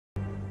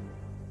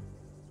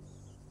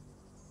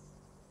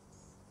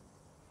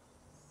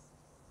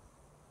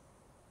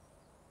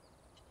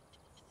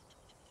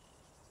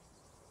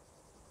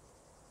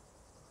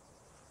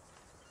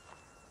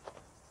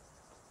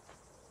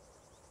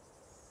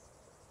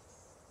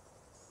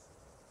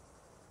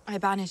I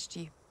banished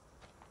you.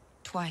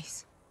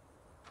 Twice.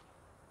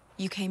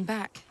 You came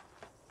back.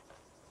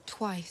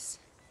 Twice.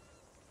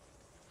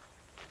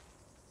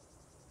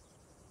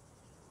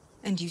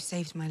 And you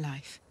saved my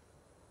life.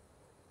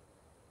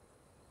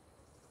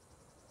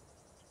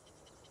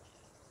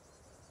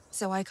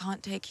 So I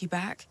can't take you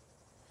back,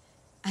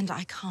 and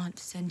I can't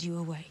send you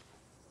away.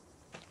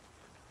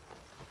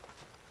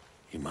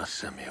 You must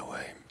send me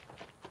away.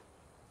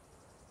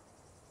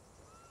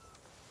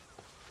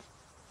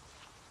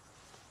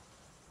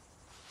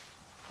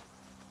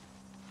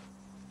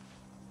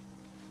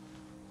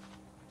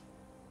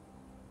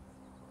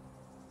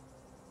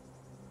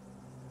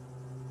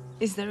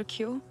 Is there a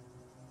cure?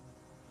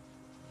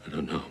 I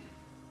don't know.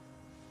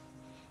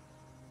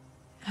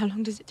 How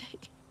long does it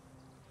take?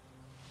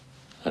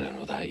 I don't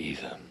know that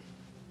either.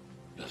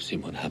 But I've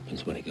seen what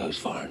happens when it goes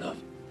far enough.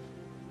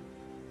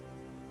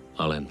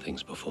 I'll end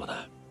things before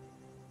that.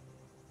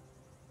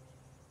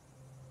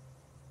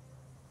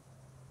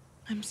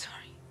 I'm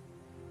sorry.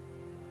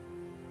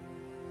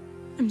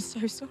 I'm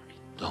so sorry.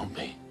 Don't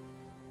be.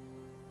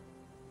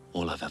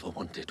 All I've ever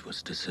wanted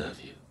was to serve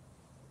you.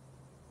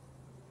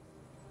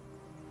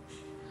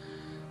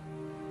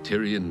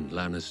 Tyrion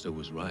Lannister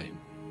was right.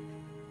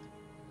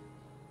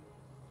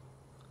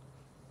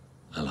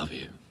 I love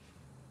you.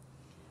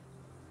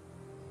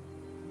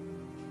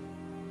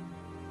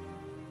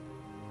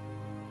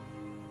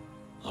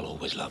 I'll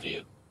always love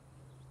you.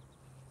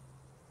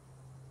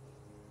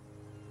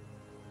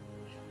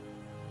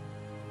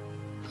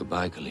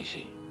 Goodbye,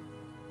 Khaleesi.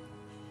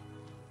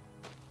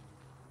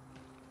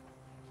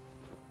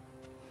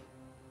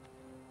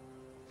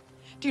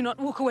 Do not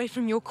walk away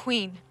from your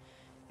queen,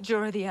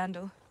 Jorah the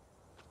Andal.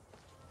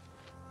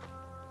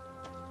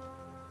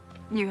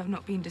 You have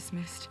not been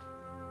dismissed.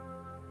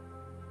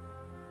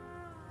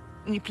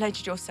 You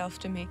pledged yourself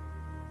to me.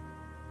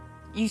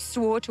 You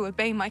swore to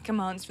obey my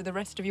commands for the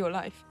rest of your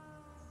life.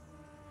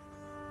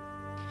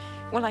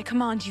 Well, I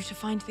command you to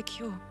find the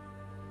cure.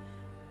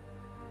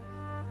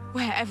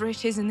 Wherever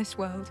it is in this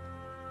world.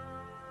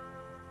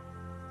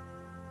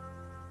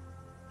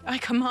 I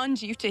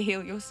command you to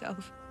heal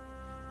yourself.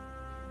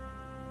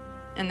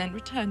 And then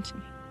return to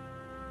me.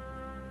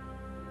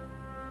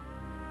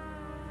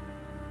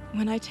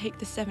 When I take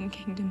the 7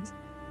 kingdoms,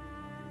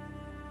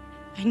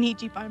 I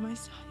need you by my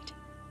side.